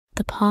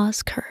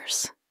paw's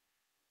curse.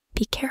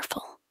 Be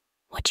careful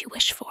what you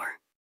wish for.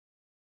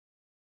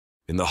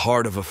 In the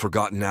heart of a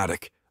forgotten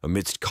attic,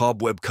 amidst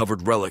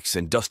cobweb-covered relics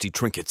and dusty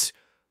trinkets,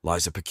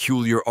 lies a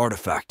peculiar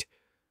artifact,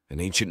 an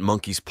ancient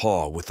monkey's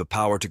paw with the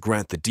power to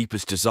grant the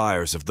deepest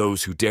desires of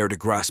those who dare to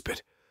grasp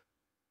it.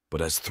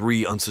 But as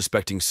three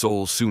unsuspecting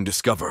souls soon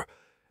discover,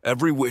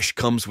 every wish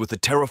comes with a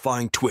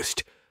terrifying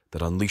twist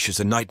that unleashes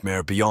a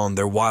nightmare beyond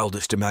their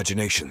wildest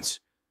imaginations.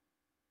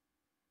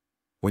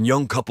 When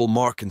young couple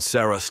Mark and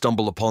Sarah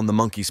stumble upon the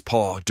monkey's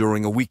paw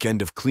during a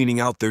weekend of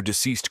cleaning out their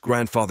deceased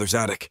grandfather's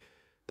attic,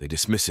 they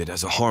dismiss it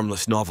as a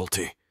harmless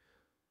novelty.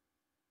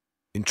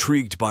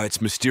 Intrigued by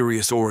its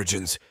mysterious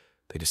origins,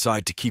 they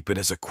decide to keep it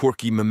as a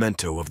quirky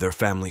memento of their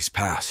family's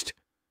past.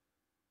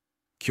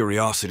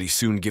 Curiosity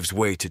soon gives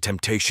way to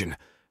temptation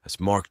as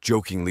Mark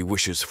jokingly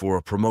wishes for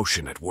a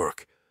promotion at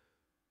work.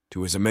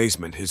 To his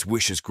amazement, his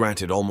wish is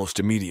granted almost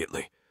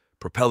immediately,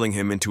 propelling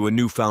him into a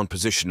newfound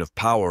position of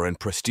power and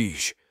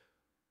prestige.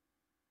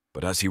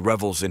 But as he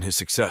revels in his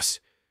success,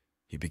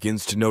 he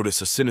begins to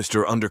notice a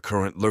sinister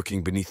undercurrent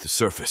lurking beneath the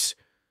surface,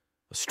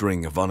 a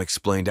string of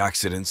unexplained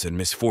accidents and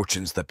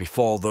misfortunes that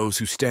befall those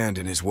who stand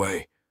in his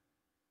way.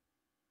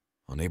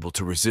 Unable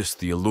to resist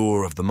the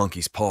allure of the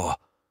monkey's paw,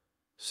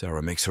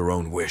 Sarah makes her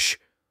own wish,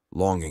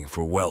 longing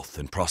for wealth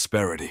and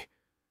prosperity.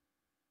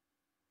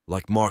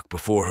 Like Mark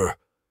before her,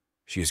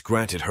 she is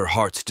granted her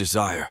heart's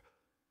desire,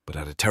 but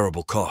at a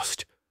terrible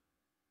cost.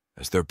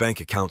 As their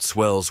bank account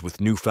swells with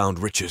newfound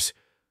riches,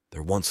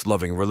 their once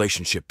loving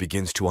relationship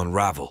begins to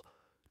unravel,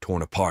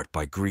 torn apart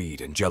by greed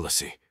and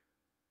jealousy.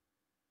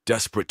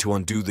 Desperate to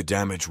undo the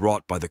damage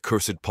wrought by the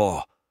cursed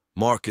paw,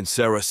 Mark and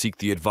Sarah seek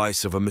the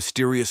advice of a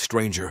mysterious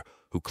stranger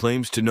who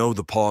claims to know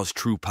the paw's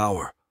true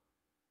power.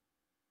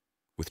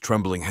 With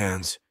trembling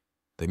hands,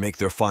 they make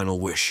their final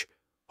wish,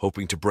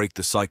 hoping to break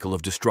the cycle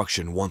of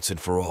destruction once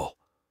and for all.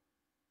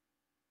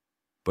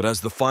 But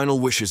as the final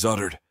wish is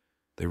uttered,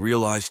 they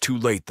realize too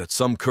late that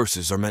some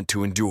curses are meant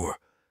to endure,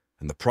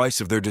 and the price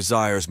of their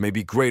desires may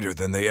be greater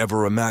than they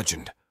ever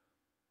imagined.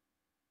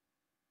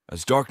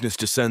 As darkness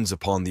descends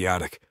upon the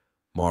attic,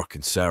 Mark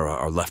and Sarah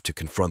are left to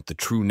confront the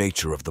true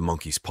nature of the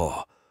monkey's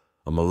paw,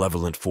 a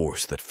malevolent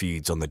force that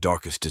feeds on the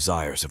darkest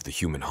desires of the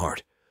human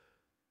heart.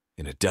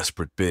 In a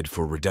desperate bid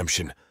for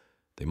redemption,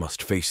 they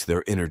must face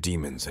their inner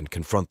demons and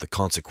confront the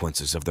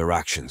consequences of their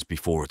actions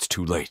before it's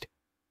too late.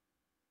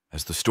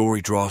 As the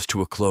story draws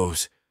to a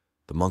close,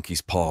 the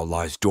monkey's paw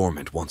lies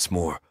dormant once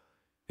more,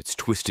 its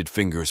twisted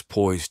fingers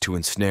poised to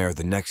ensnare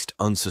the next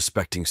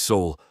unsuspecting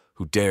soul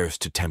who dares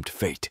to tempt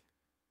fate.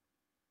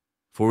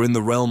 For in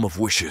the realm of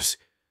wishes,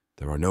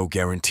 there are no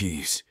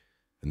guarantees,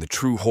 and the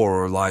true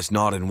horror lies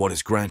not in what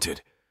is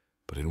granted,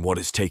 but in what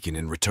is taken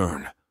in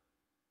return.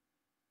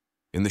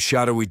 In the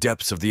shadowy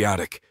depths of the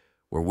attic,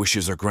 where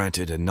wishes are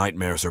granted and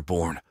nightmares are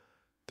born,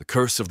 the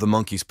curse of the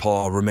monkey's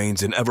paw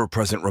remains an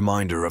ever-present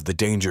reminder of the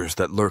dangers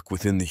that lurk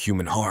within the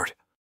human heart.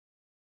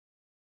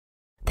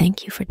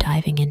 Thank you for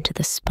diving into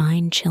the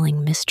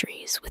spine-chilling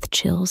mysteries with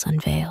Chills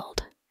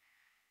Unveiled.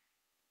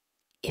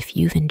 If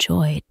you've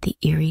enjoyed the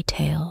eerie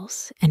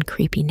tales and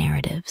creepy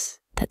narratives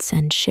that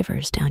send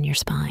shivers down your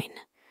spine,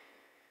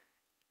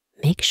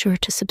 make sure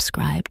to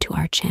subscribe to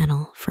our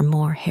channel for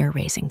more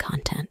hair-raising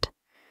content.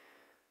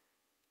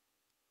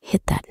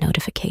 Hit that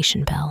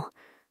notification bell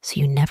so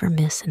you never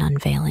miss an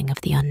unveiling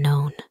of the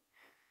unknown.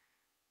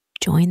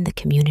 Join the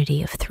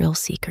community of thrill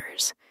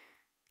seekers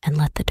and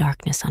let the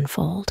darkness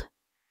unfold.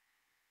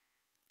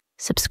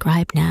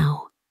 Subscribe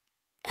now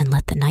and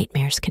let the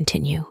nightmares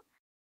continue.